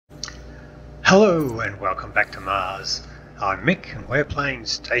Hello and welcome back to Mars. I'm Mick and we're playing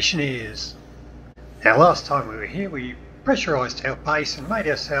Stationeers. Now last time we were here we pressurised our base and made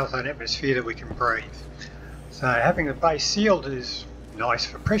ourselves an atmosphere that we can breathe. So having the base sealed is nice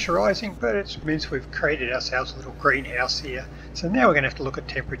for pressurising, but it means we've created ourselves a little greenhouse here. So now we're going to have to look at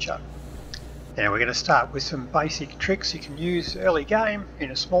temperature. Now we're going to start with some basic tricks you can use early game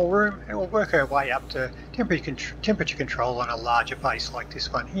in a small room, and we'll work our way up to temperature control on a larger base like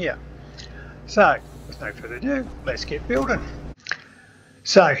this one here. So, with no further ado, let's get building.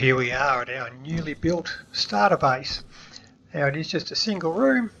 So here we are at our newly built starter base. Now it is just a single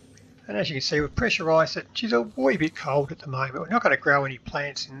room, and as you can see we've pressurised it. She's a wee bit cold at the moment. We're not going to grow any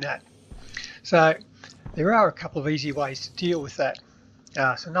plants in that. So there are a couple of easy ways to deal with that.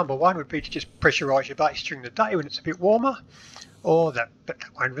 So number one would be to just pressurise your base during the day when it's a bit warmer, or that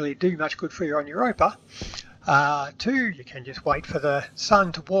won't really do much good for you on Europa. Two, you can just wait for the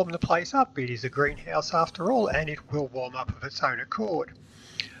sun to warm the place up. It is a greenhouse after all, and it will warm up of its own accord.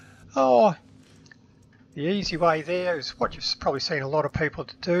 Oh, the easy way there is what you've probably seen a lot of people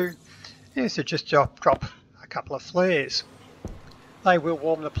to do, is to just drop a couple of flares. They will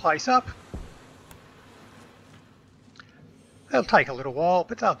warm the place up. They'll take a little while,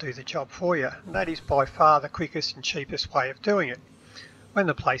 but they'll do the job for you, and that is by far the quickest and cheapest way of doing it. When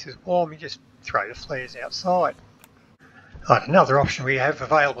the place is warm, you just throw the flares outside. Another option we have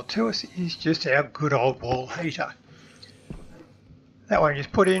available to us is just our good old wall heater. That one you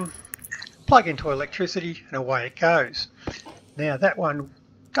just put in, plug into electricity, and away it goes. Now that one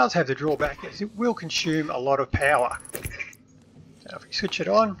does have the drawback is it will consume a lot of power. So if we switch it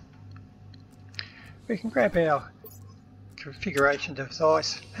on, we can grab our configuration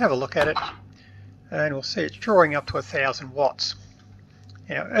device, have a look at it, and we'll see it's drawing up to 1000 watts.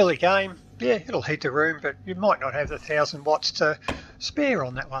 Now early game, yeah, it'll heat the room, but you might not have the 1000 watts to spare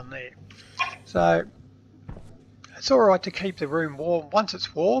on that one there. So it's alright to keep the room warm. Once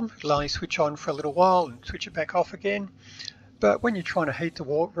it's warm, it'll only switch on for a little while and switch it back off again. But when you're trying to heat the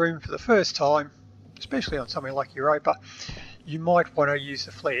room for the first time, especially on something like Europa, you might want to use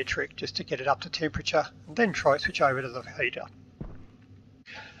the flare trick just to get it up to temperature and then try to switch over to the heater.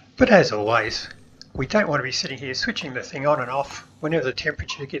 But as always, we don't want to be sitting here switching the thing on and off whenever the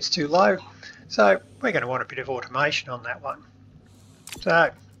temperature gets too low, so we're going to want a bit of automation on that one. So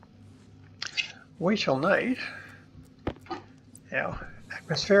we shall need our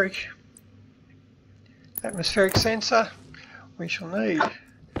atmospheric sensor. We shall need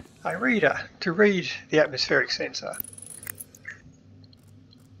a reader to read the atmospheric sensor.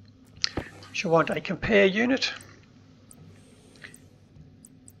 We shall want a compare unit.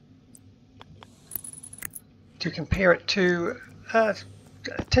 To compare it to a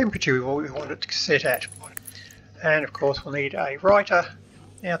temperature we want it to set at. And of course we'll need a writer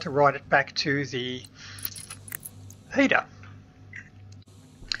now to write it back to the heater.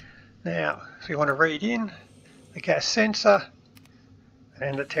 Now if we want to read in the gas sensor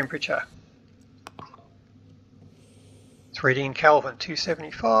and the temperature. It's reading in Kelvin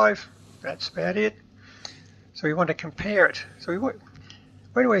 275, that's about it. So we want to compare it. So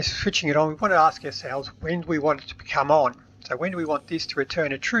when we're switching it on, we want to ask ourselves, when do we want it to come on? So when do we want this to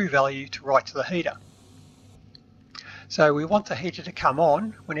return a true value to write to the heater? So we want the heater to come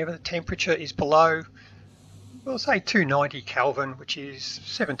on whenever the temperature is below, we'll say 290 Kelvin, which is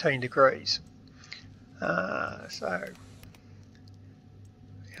 17 degrees. So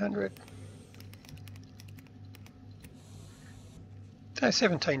 100. So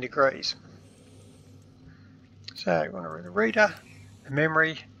 17 degrees. So we want to read the reader, the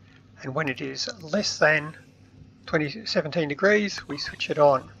memory, and when it is less than 17 degrees, we switch it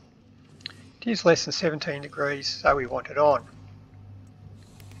on. It is less than 17 degrees, so we want it on.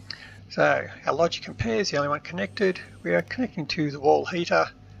 So our logic compare is the only one connected. We are connecting to the wall heater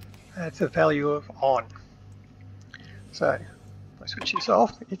at the value of on. So if I switch this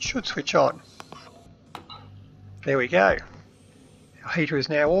off, it should switch on. There we go. Our heater is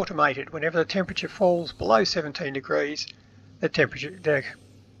now automated. Whenever the temperature falls below 17 degrees, the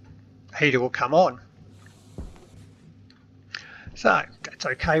heater will come on. So that's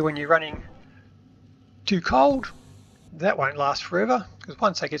okay when you're running too cold. That won't last forever, because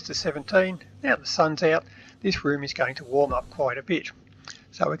once that gets to 17, now the sun's out, this room is going to warm up quite a bit.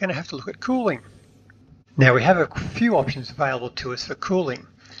 So we're going to have to look at cooling. Now we have a few options available to us for cooling.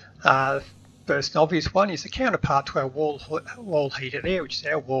 First and obvious one is the counterpart to our wall heater there, which is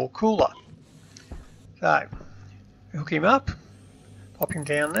our wall cooler. So hook him up, pop him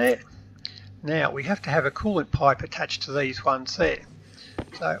down there. Now we have to have a coolant pipe attached to these ones there.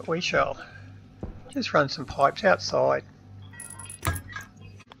 So we shall just run some pipes outside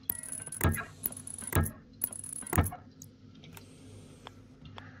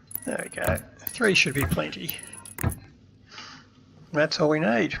we go. 3 should be plenty. That's all we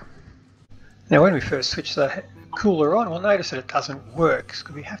need. Now when we first switch the cooler on, we'll notice that it doesn't work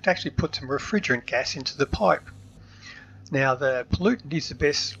because we have to actually put some refrigerant gas into the pipe. Now the pollutant is the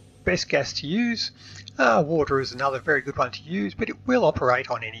best gas to use. Water is another very good one to use, but it will operate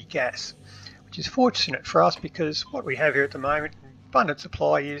on any gas, which is fortunate for us because what we have here at the moment, abundant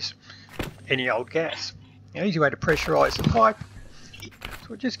supply, is any old gas. An easy way to pressurise the pipe, so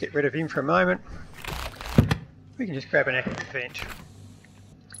we'll just get rid of him for a moment. We can just grab an active vent,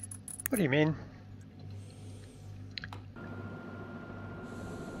 put him in,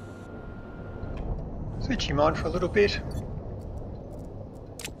 switch him on for a little bit.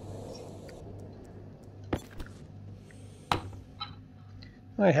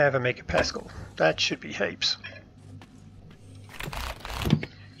 I have a megapascal. That should be heaps.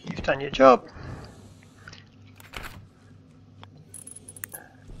 You've done your job.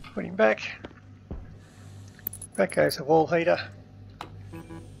 Put him back. Back goes the wall heater.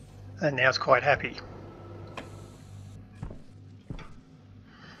 And now it's quite happy.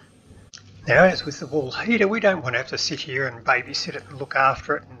 Now, as with the wall heater, we don't want to have to sit here and babysit it and look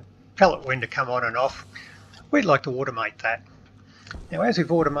after it and tell it when to come on and off. We'd like to automate that. Now, as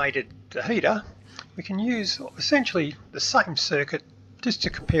we've automated the heater, we can use essentially the same circuit just to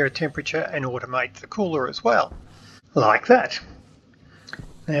compare a temperature and automate the cooler as well, like that.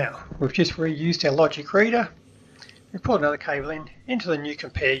 Now, we've just reused our logic reader. We put another cable into the new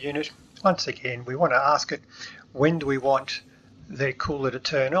compare unit. Once again, we want to ask it, when do we want the cooler to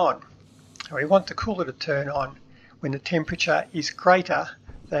turn on? And we want the cooler to turn on when the temperature is greater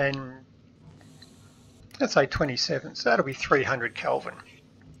than, let's say 27, so that'll be 300 Kelvin.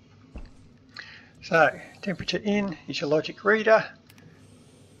 So temperature in is your logic reader,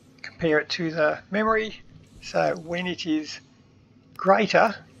 compare it to the memory, so when it is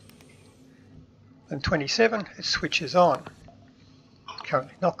greater than 27 it switches on.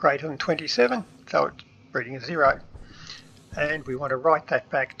 Currently not greater than 27, so it's reading a 0. And we want to write that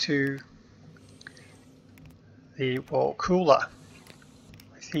back to the wall cooler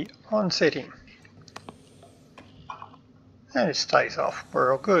with the on setting. And it stays off.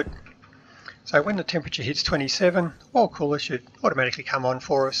 We're all good. So when the temperature hits 27, wall cooler should automatically come on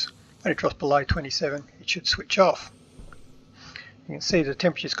for us. When it drops below 27, it should switch off. You can see the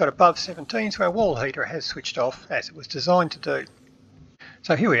temperature's got above 17, so our wall heater has switched off as it was designed to do.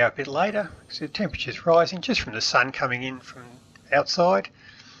 So here we are a bit later. So the temperature's rising just from the sun coming in from outside.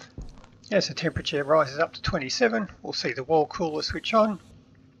 As the temperature rises up to 27, we'll see the wall cooler switch on.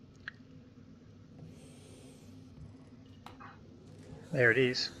 There it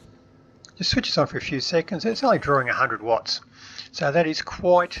is. Just switches on for a few seconds. It's only drawing 100 watts. So that is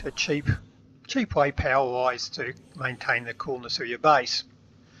quite a cheap way power-wise to maintain the coolness of your base.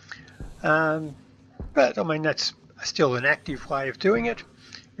 But I mean, that's still an active way of doing it.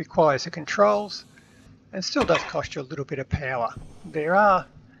 Requires the controls and still does cost you a little bit of power. There are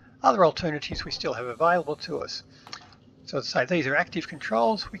other alternatives we still have available to us. So to say these are active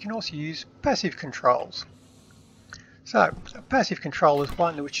controls, we can also use passive controls. So a passive control is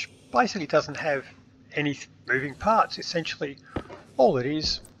one which basically doesn't have any moving parts. Essentially all it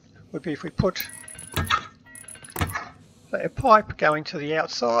is would be if we put a pipe going to the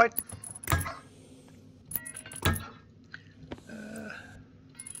outside,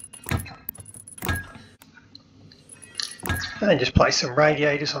 and then just place some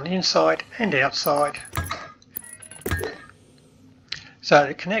radiators on the inside and outside. So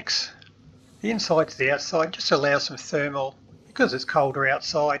it connects the inside to the outside, just to allow some thermal, because it's colder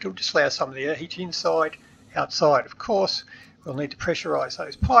outside, it'll just allow some of the heat inside. Outside, of course, we'll need to pressurise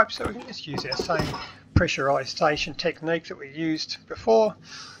those pipes, so we can just use our same pressurisation technique that we used before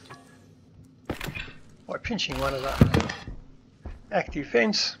by pinching one of the active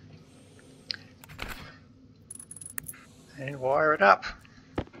vents and wire it up.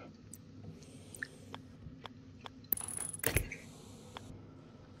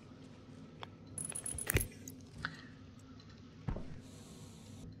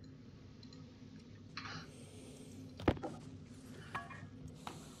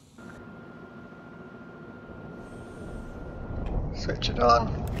 Switch it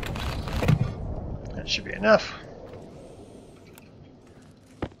on. That should be enough.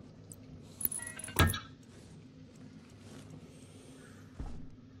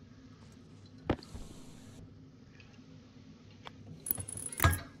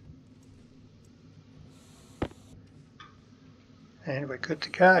 And we're good to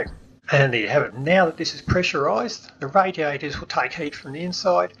go. And there you have it. Now that this is pressurised, the radiators will take heat from the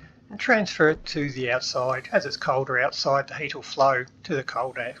inside and transfer it to the outside. As it's colder outside, the heat will flow to the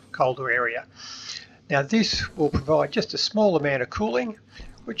colder area. Now this will provide just a small amount of cooling,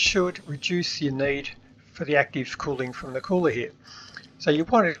 which should reduce your need for the active cooling from the cooler here. So you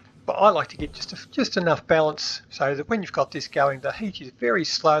want to, but I like to get just enough balance so that when you've got this going, the heat is very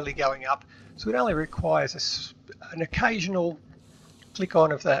slowly going up, so it only requires an occasional click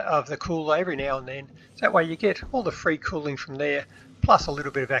on of the cooler every now and then. So that way you get all the free cooling from there, plus a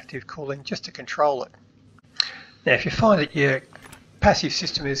little bit of active cooling just to control it. Now if you find that your passive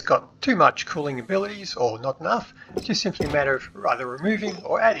system has got too much cooling abilities or not enough, it's just simply a matter of either removing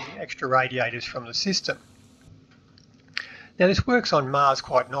or adding extra radiators from the system. Now this works on Mars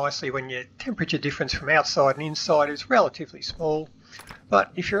quite nicely when your temperature difference from outside and inside is relatively small,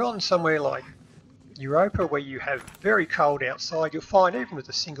 but if you're on somewhere like Europa where you have very cold outside, you'll find even with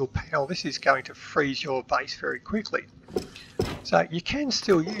a single panel this is going to freeze your base very quickly. So you can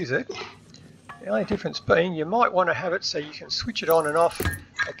still use it. The only difference being you might want to have it so you can switch it on and off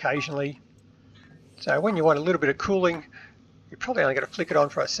occasionally. So when you want a little bit of cooling, you're probably only going to flick it on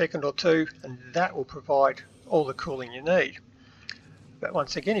for a second or two, and that will provide all the cooling you need. But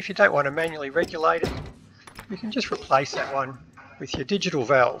once again, if you don't want to manually regulate it, you can just replace that one with your digital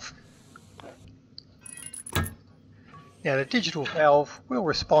valve. Now the digital valve will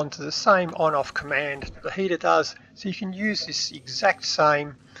respond to the same on-off command that the heater does, so you can use this exact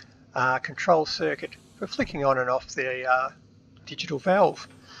same control circuit for flicking on and off the digital valve,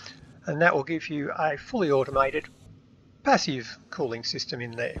 and that will give you a fully automated passive cooling system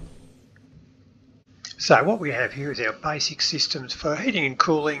in there. So what we have here is our basic systems for heating and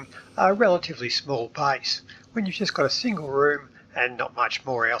cooling a relatively small base when you've just got a single room and not much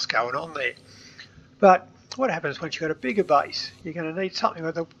more else going on there. But what happens once you've got a bigger base? You're going to need something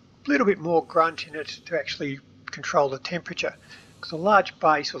with a little bit more grunt in it to actually control the temperature, because a large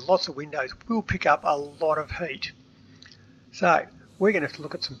base with lots of windows will pick up a lot of heat. So we're going to have to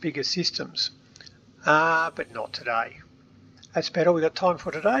look at some bigger systems, but not today. That's about all we've got time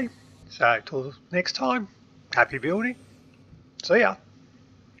for today. So till next time, happy building. See ya.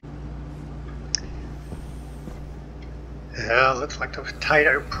 Looks like the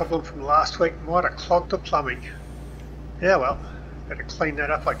potato problem from last week might have clogged the plumbing. Yeah, well, better clean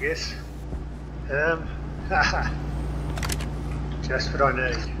that up, I guess. Just what I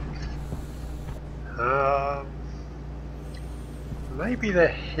need. Maybe the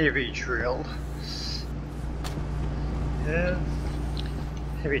heavy drill. Yeah,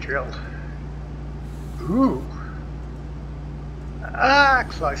 heavy drill. Ooh.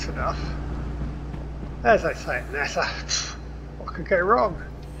 Close enough. As they say at NASA, what could go wrong?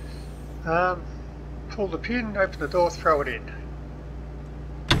 Pull the pin, open the door, throw it in.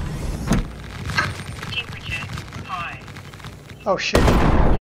 Temperature high. Oh shit.